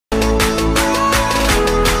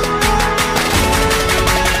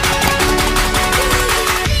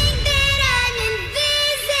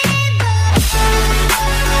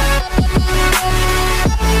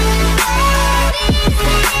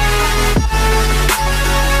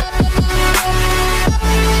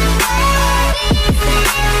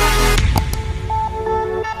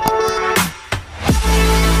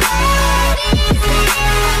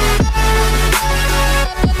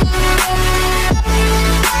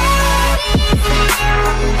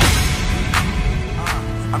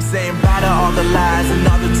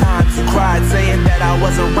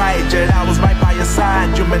so right, yet I was right by your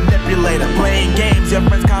side. You manipulator, playing games, your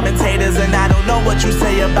friends commentators. And I don't know what you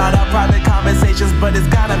say about our private conversations, but it's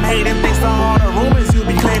got them hating. Thanks to all the rumors you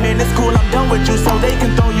be claiming. It's cool, I'm done with you, so they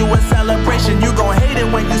can throw you a celebration. You gon' hate it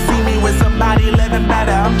when you see me with somebody living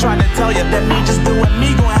better. I'm trying to tell you that me just doing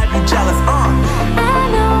me gon' have you jealous. I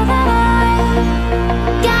know that I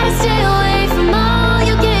gotta stay away from all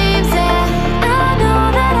your games, yeah. I know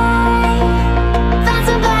that I found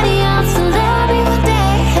somebody else to love me one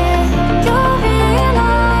day, yeah. You'll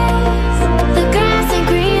realize the grass ain't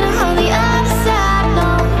greener on the other side, no.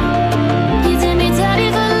 You did me dirty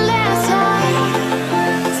for the last time,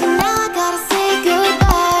 so now I gotta say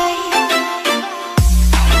goodbye.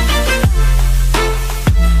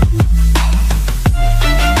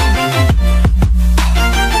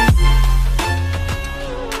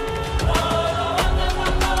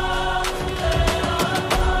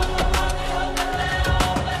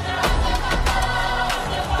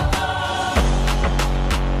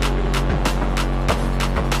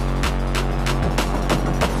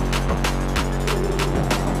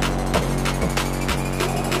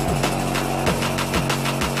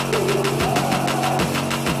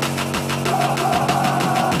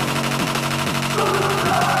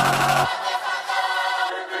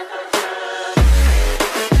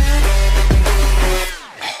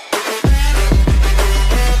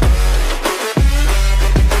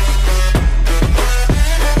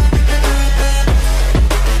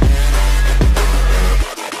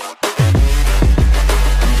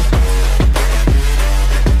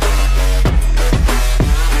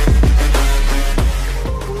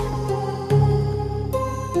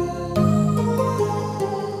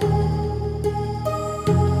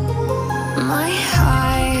 My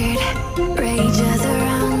heart rages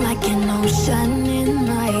around like an ocean in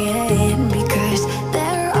my head, because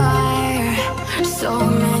there are so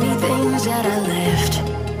many things that I left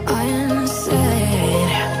unsaid.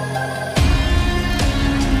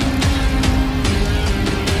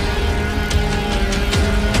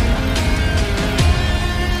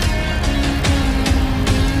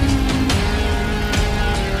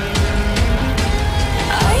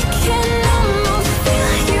 I can almost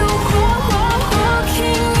feel you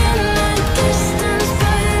walking in the distance,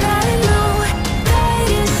 but I know that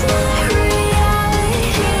it's not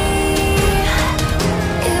reality.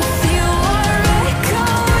 If you are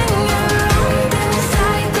echoing around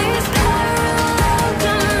inside these parallel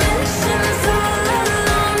dimensions all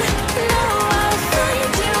alone, now I'll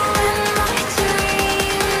find you in my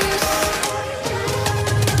dreams.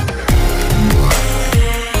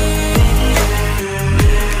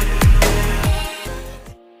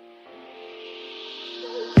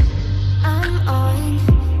 I'm on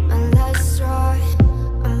my last straw.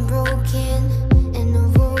 I'm broken and I'm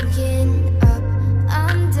woken up.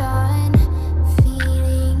 I'm done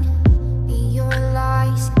feeling your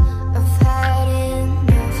lies. I've had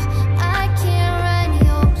enough. I can't run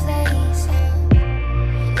your place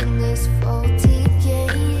in this faulty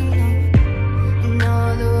game. No. And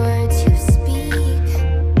all the words you speak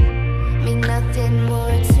mean nothing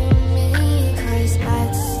more to me, 'cause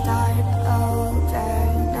I'd start over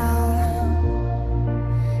now.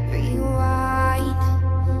 Rewind,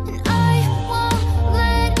 and I won't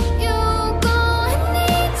let you go. I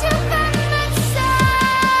need you by my side.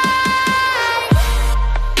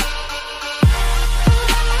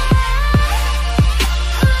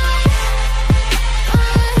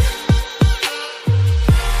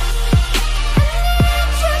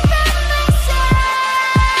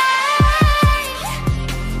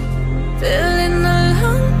 Filling the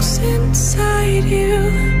lungs inside you,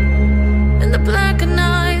 and the blackened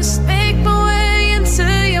eyes make my way into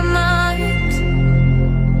your mind,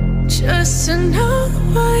 just to know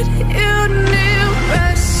what you knew.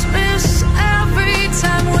 Restless every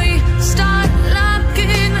time we start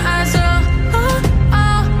locking eyes.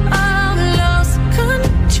 Lost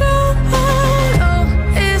control. Oh,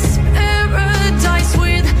 it's paradise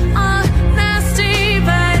with honesty,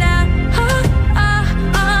 but I'm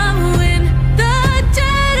in the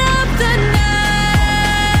dead of the night.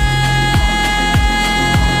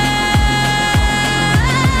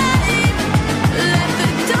 Let the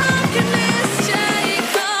darkness take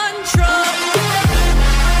control.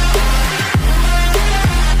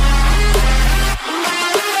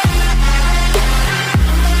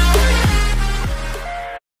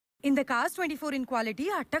 இந்த Cars 24 in quality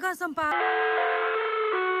அட்டகாசம் பா.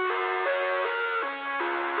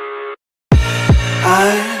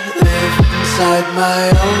 I live inside my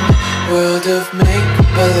own world of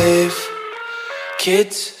make-believe.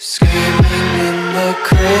 Kids screaming in the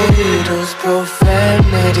cradles,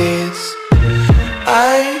 profanities.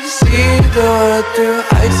 I see the world through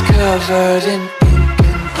ice covered in ink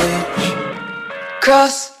and bleach.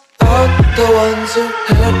 Cross out the ones who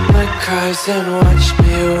heard my cries and watched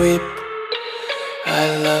me weep.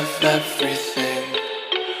 I love everything.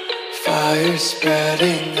 Fire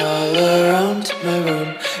spreading all around my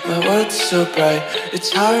room. My world's so bright,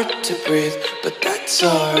 it's hard to breathe, but that's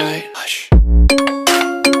alright. Hush.